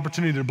get the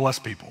opportunity to bless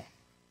people.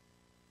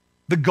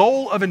 The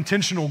goal of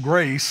intentional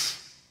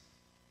grace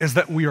is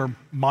that we are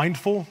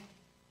mindful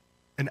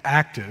and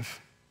active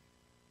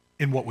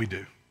in what we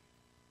do.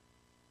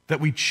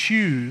 That we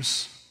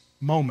choose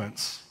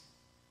moments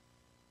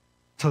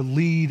to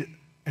lead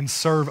and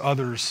serve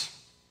others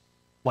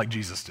like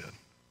Jesus did.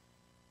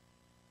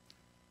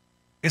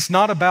 It's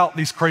not about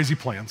these crazy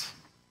plans.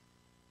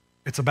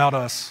 It's about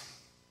us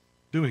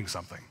doing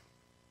something.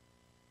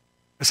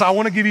 And so I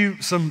want to give you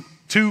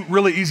two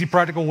really easy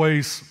practical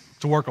ways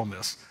to work on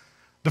this.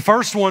 The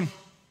first one,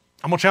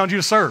 I'm going to challenge you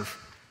to serve.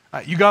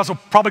 You guys will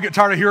probably get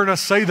tired of hearing us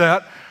say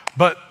that,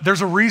 but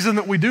there's a reason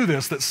that we do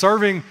this, that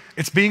serving,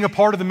 it's being a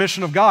part of the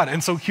mission of God.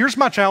 And so here's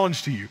my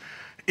challenge to you.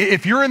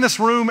 If you're in this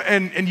room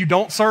and you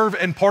don't serve,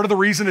 and part of the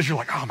reason is you're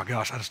like, oh my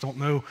gosh, I just don't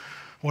know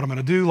what I'm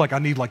gonna do. Like I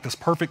need like this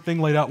perfect thing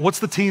laid out. What's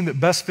the team that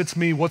best fits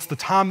me? What's the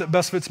time that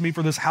best fits me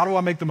for this? How do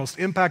I make the most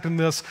impact in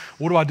this?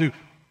 What do I do?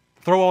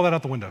 Throw all that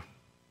out the window.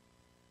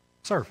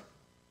 Serve.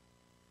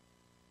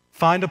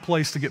 Find a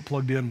place to get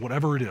plugged in,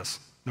 whatever it is,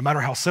 no matter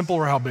how simple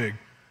or how big.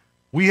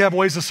 We have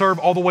ways to serve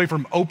all the way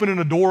from opening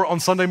a door on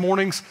Sunday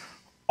mornings,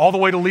 all the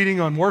way to leading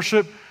on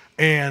worship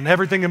and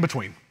everything in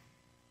between.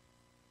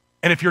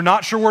 And if you're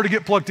not sure where to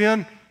get plugged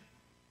in,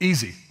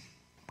 easy.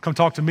 Come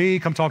talk to me,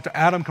 come talk to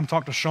Adam, come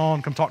talk to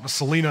Sean, come talk to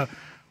Selena.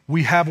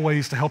 We have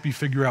ways to help you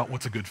figure out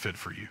what's a good fit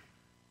for you.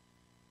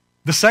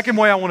 The second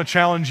way I want to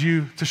challenge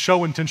you to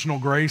show intentional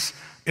grace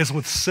is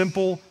with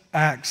simple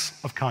acts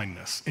of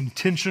kindness,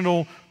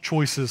 intentional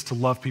choices to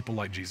love people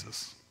like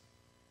Jesus.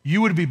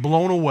 You would be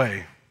blown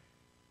away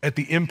at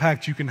the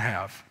impact you can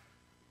have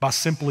by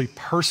simply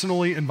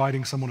personally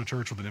inviting someone to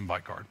church with an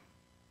invite card.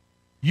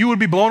 You would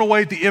be blown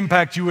away at the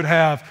impact you would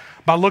have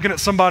by looking at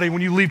somebody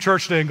when you leave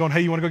church today and going,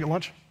 hey, you want to go get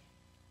lunch?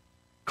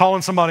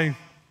 Calling somebody,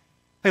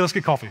 hey, let's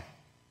get coffee.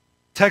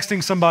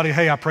 Texting somebody,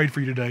 hey, I prayed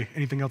for you today.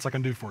 Anything else I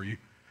can do for you?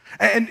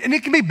 And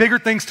it can be bigger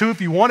things too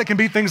if you want. It can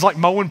be things like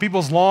mowing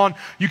people's lawn.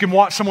 You can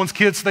watch someone's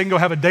kids so they can go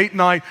have a date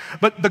night.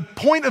 But the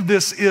point of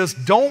this is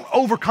don't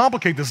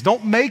overcomplicate this.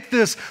 Don't make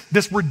this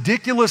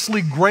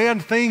ridiculously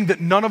grand thing that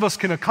none of us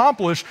can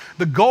accomplish.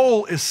 The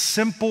goal is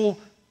simple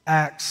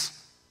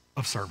acts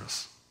of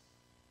service.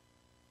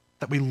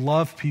 That we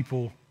love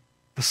people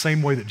the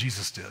same way that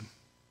Jesus did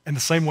and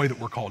the same way that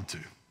we're called to.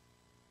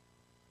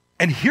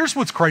 And here's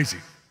what's crazy.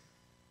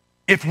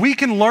 If we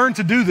can learn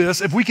to do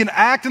this, if we can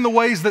act in the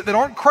ways that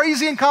aren't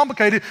crazy and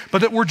complicated,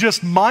 but that we're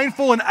just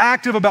mindful and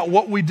active about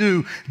what we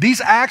do,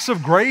 these acts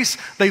of grace,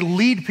 they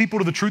lead people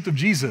to the truth of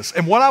Jesus.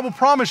 And what I will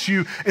promise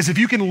you is if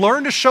you can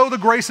learn to show the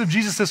grace of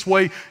Jesus this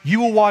way, you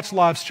will watch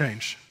lives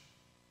change.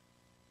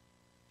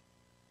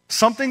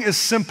 Something as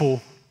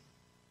simple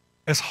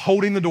as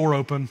holding the door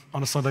open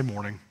on a Sunday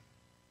morning,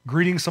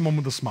 greeting someone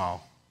with a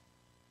smile,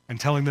 and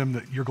telling them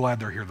that you're glad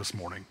they're here this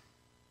morning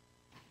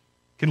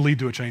can lead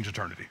to a changed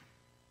eternity.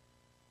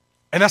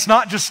 And that's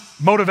not just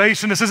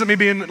motivation. This isn't me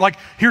being like,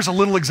 here's a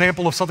little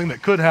example of something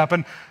that could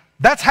happen.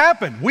 That's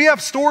happened. We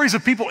have stories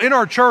of people in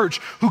our church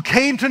who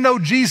came to know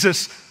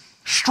Jesus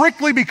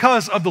strictly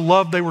because of the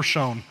love they were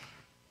shown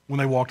when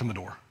they walked in the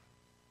door.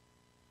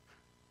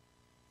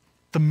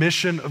 The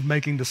mission of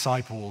making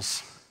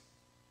disciples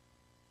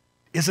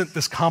isn't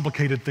this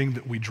complicated thing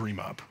that we dream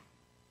up.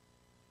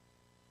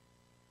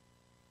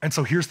 And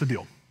so here's the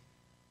deal.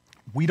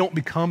 We don't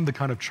become the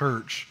kind of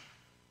church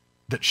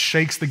that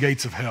shakes the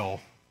gates of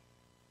hell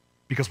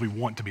because we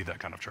want to be that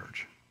kind of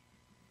church.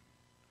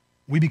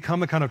 We become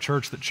the kind of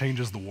church that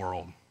changes the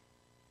world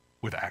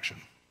with action.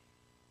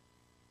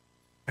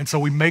 And so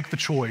we make the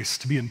choice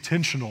to be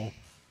intentional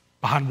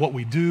behind what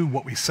we do,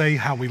 what we say,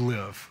 how we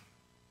live.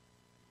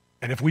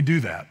 And if we do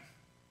that,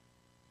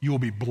 you will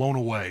be blown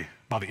away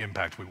by the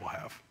impact we will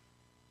have.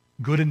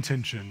 Good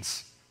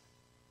intentions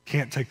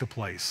can't take the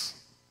place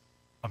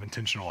of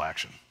intentional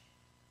action.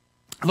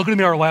 Looking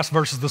at our last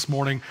verses this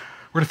morning,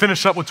 we're going to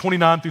finish up with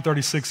 29 through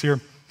 36 here.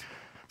 It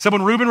said,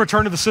 when Reuben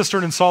returned to the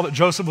cistern and saw that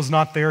Joseph was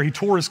not there, he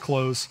tore his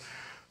clothes.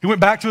 He went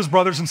back to his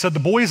brothers and said, the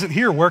boy isn't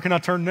here. Where can I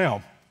turn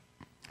now?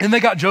 And they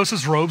got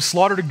Joseph's robe,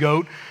 slaughtered a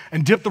goat,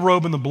 and dipped the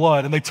robe in the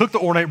blood. And they took the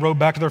ornate robe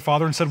back to their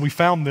father and said, we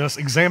found this.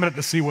 Examine it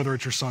to see whether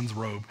it's your son's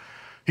robe.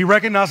 He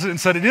recognized it and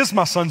said, it is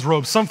my son's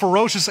robe. Some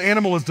ferocious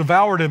animal has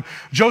devoured him.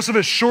 Joseph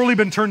has surely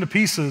been turned to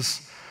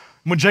pieces.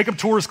 When Jacob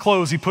tore his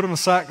clothes, he put on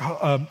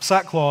a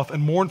sackcloth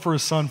and mourned for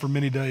his son for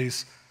many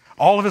days.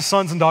 All of his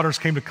sons and daughters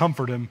came to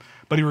comfort him,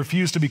 but he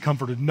refused to be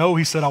comforted. No,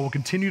 he said, I will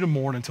continue to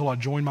mourn until I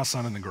join my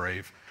son in the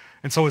grave.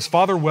 And so his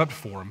father wept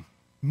for him.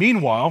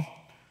 Meanwhile,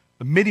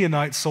 the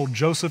Midianites sold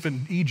Joseph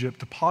in Egypt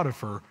to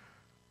Potiphar,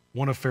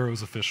 one of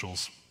Pharaoh's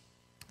officials,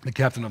 the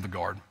captain of the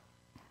guard.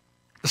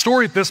 The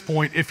story at this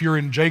point, if you're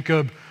in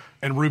Jacob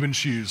and Reuben's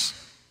shoes,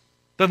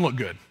 doesn't look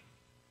good.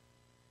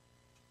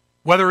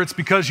 Whether it's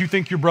because you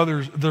think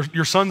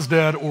your son's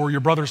dead or your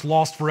brother's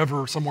lost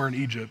forever somewhere in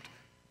Egypt,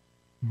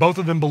 both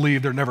of them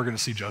believe they're never going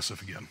to see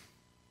Joseph again.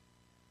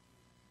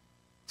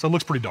 So it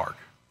looks pretty dark.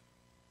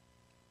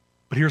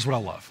 But here's what I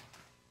love.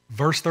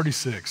 Verse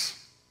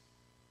 36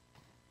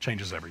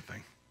 changes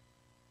everything.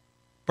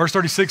 Verse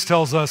 36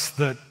 tells us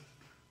that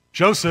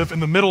Joseph, in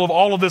the middle of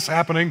all of this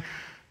happening,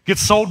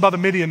 gets sold by the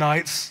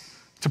Midianites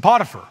to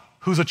Potiphar,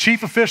 who's a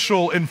chief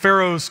official in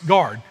Pharaoh's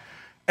guard.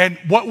 And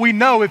what we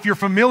know, if you're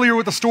familiar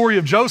with the story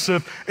of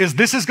Joseph, is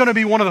this is going to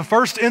be one of the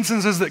first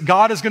instances that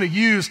God is going to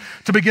use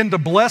to begin to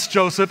bless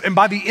Joseph. And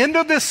by the end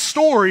of this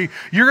story,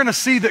 you're going to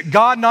see that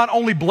God not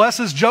only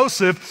blesses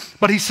Joseph,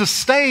 but he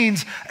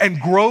sustains and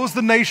grows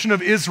the nation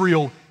of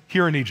Israel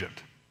here in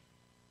Egypt.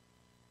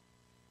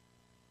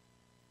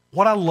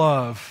 What I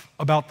love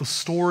about the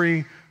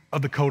story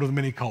of the coat of the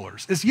many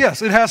colors is,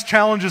 yes, it has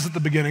challenges at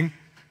the beginning.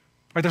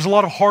 Right? There's a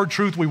lot of hard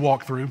truth we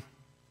walk through.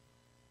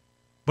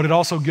 But it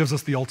also gives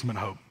us the ultimate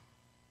hope.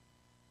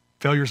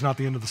 Failure is not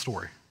the end of the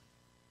story.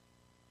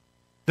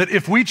 That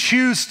if we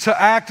choose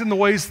to act in the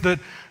ways that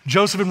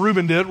Joseph and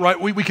Reuben did, right,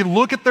 we can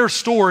look at their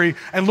story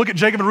and look at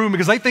Jacob and Reuben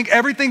because they think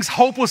everything's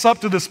hopeless up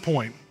to this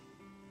point.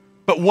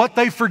 But what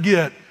they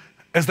forget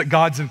is that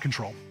God's in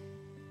control.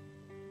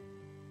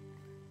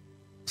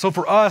 So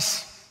for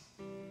us,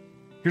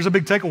 here's a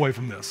big takeaway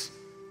from this.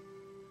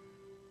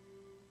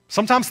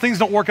 Sometimes things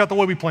don't work out the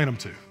way we plan them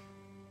to.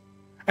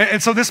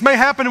 And so this may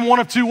happen in one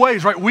of two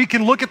ways, right? We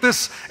can look at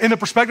this in the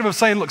perspective of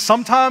saying, look,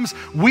 sometimes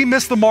we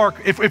miss the mark.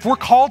 If we're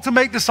called to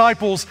make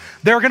disciples,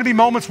 there are going to be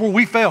moments where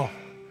we fail,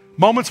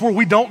 moments where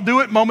we don't do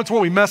it, moments where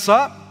we mess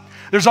up.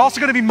 There's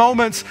also going to be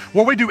moments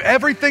where we do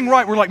everything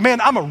right. We're like, man,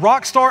 I'm a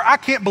rock star. I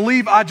can't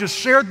believe I just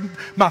shared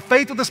my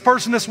faith with this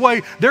person this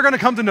way. They're going to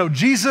come to know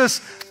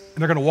Jesus, and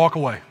they're going to walk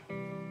away.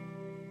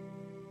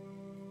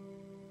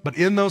 But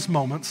in those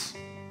moments,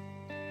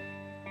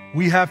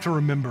 we have to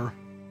remember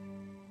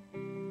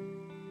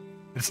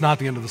it's not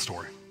the end of the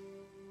story.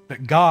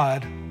 That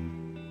God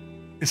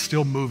is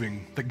still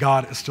moving, that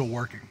God is still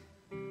working.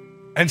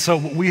 And so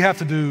what we have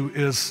to do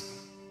is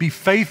be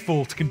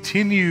faithful to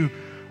continue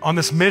on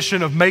this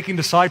mission of making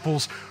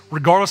disciples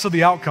regardless of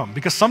the outcome.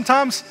 Because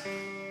sometimes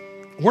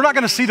we're not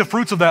going to see the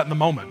fruits of that in the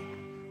moment,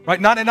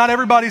 right? Not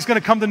everybody's going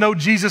to come to know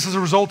Jesus as a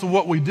result of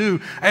what we do.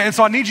 And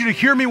so I need you to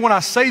hear me when I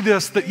say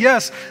this, that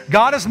yes,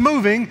 God is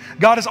moving,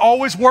 God is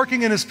always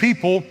working in his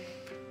people,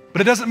 but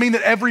it doesn't mean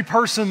that every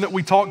person that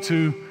we talk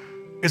to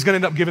is going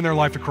to end up giving their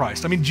life to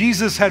Christ. I mean,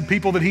 Jesus had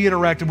people that he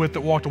interacted with that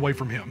walked away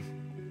from him.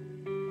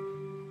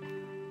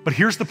 But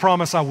here's the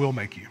promise I will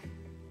make you.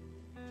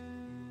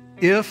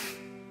 If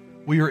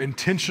we are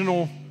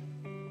intentional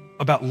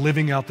about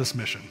living out this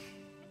mission,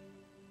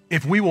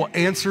 if we will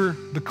answer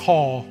the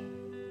call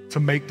to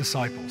make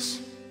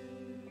disciples,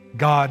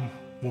 God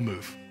will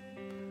move.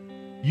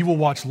 You will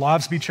watch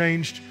lives be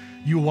changed.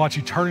 You will watch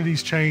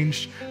eternities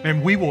changed,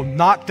 and we will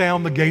knock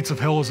down the gates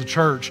of hell as a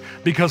church,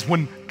 because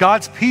when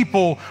God's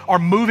people are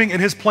moving in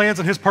his plans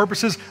and his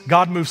purposes,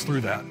 God moves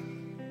through that.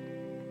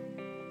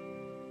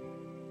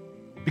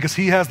 Because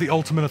he has the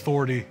ultimate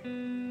authority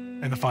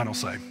and the final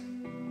say.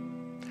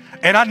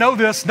 And I know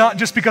this not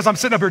just because I'm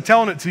sitting up here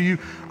telling it to you.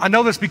 I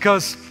know this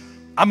because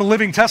I'm a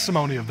living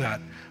testimony of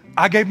that.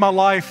 I gave my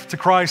life to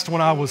Christ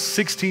when I was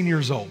 16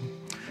 years old.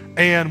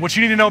 And what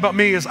you need to know about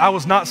me is I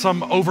was not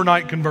some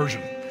overnight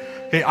conversion.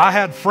 Okay, I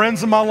had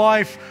friends in my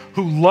life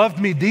who loved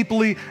me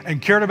deeply and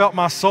cared about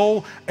my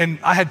soul. And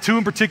I had two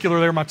in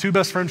particular. They were my two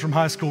best friends from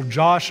high school,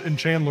 Josh and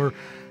Chandler.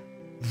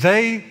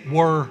 They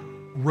were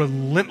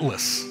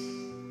relentless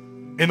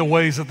in the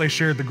ways that they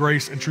shared the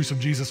grace and truths of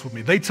Jesus with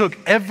me. They took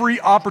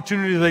every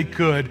opportunity they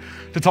could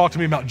to talk to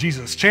me about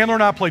Jesus. Chandler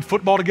and I played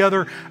football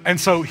together, and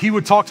so he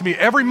would talk to me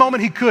every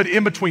moment he could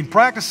in between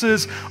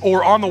practices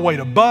or on the way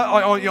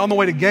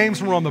to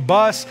games when we're on the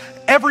bus.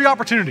 Every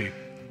opportunity.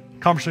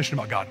 Conversation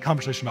about God,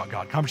 conversation about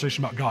God,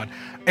 conversation about God.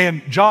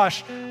 And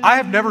Josh, I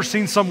have never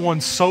seen someone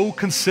so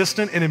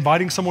consistent in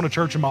inviting someone to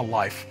church in my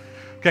life.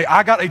 Okay,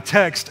 I got a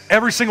text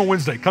every single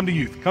Wednesday, come to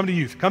youth, come to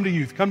youth, come to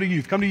youth, come to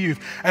youth, come to youth.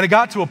 And it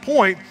got to a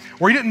point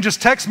where he didn't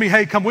just text me,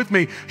 hey, come with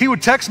me. He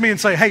would text me and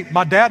say, hey,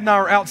 my dad and I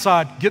are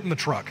outside, get in the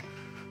truck.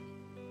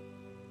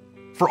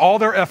 For all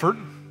their effort,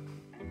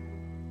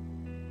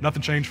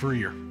 nothing changed for a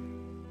year.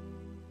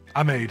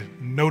 I made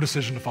no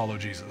decision to follow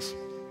Jesus.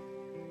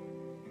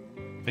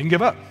 Didn't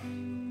give up.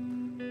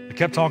 They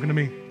kept talking to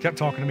me, kept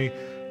talking to me,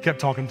 kept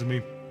talking to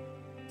me.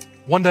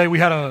 One day we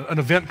had an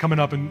event coming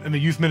up in the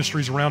youth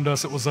ministries around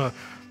us. It was a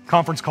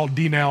conference called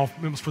D Now.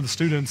 It was for the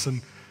students.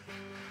 And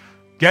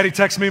Gaddy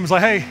texted me and was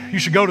like, hey, you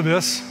should go to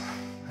this.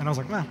 And I was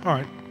like, well, all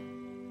right.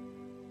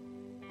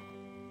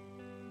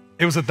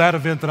 It was at that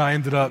event that I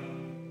ended up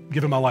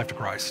giving my life to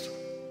Christ.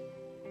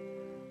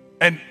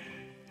 And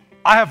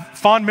I have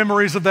fond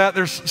memories of that.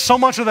 There's so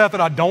much of that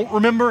I don't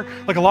remember.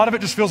 Like a lot of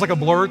it just feels like a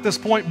blur at this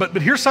point. But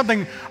here's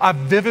something I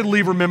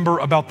vividly remember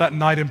about that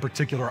night in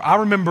particular. I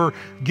remember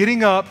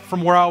getting up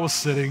from where I was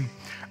sitting,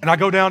 and I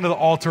go down to the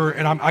altar,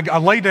 and I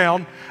lay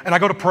down, and I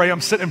go to pray.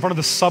 I'm sitting in front of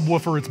the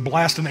subwoofer. It's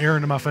blasting air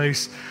into my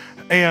face.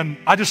 And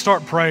I just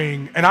start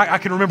praying. And I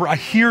can remember, I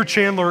hear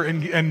Chandler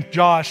and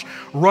Josh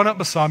run up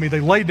beside me.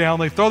 They lay down.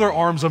 They throw their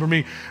arms over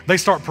me. They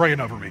start praying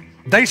over me.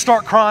 They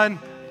start crying.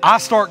 I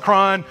start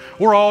crying.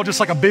 We're all just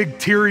like a big,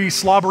 teary,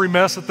 slobbery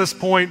mess at this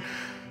point.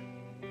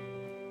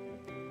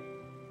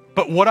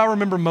 But what I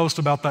remember most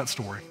about that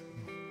story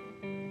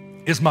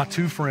is my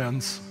two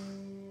friends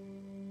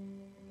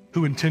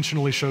who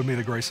intentionally showed me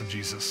the grace of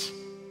Jesus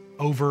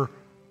over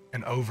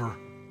and over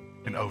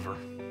and over,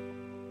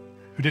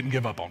 who didn't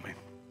give up on me.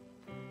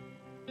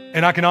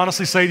 And I can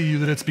honestly say to you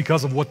that it's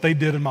because of what they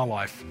did in my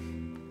life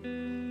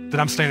that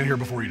I'm standing here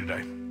before you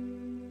today.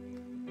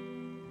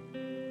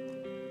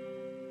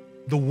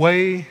 The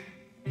way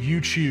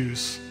you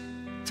choose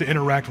to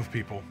interact with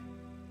people,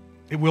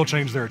 it will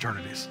change their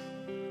eternities.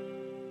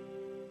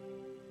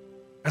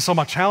 And so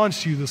my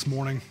challenge to you this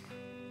morning,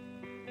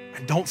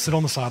 don't sit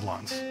on the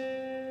sidelines.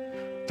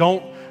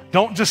 Don't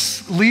Don't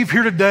just leave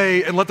here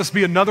today and let this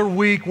be another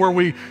week where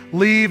we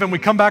leave and we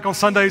come back on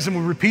Sundays and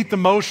we repeat the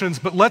motions,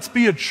 but let's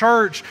be a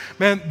church,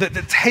 man,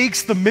 that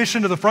takes the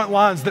mission to the front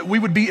lines, that we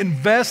would be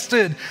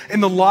invested in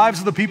the lives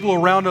of the people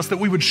around us, that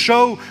we would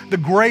show the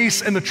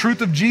grace and the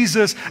truth of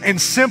Jesus in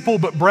simple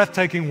but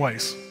breathtaking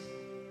ways.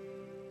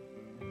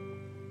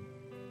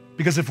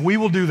 Because if we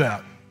will do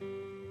that,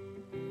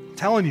 I'm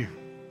telling you,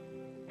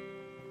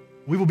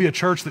 we will be a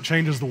church that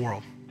changes the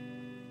world.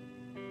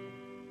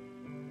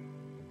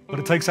 But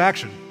it takes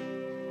action.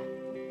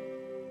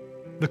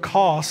 The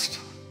cost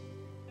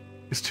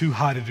is too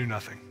high to do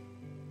nothing.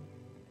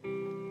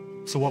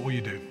 So what will you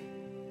do?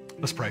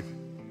 Let's pray.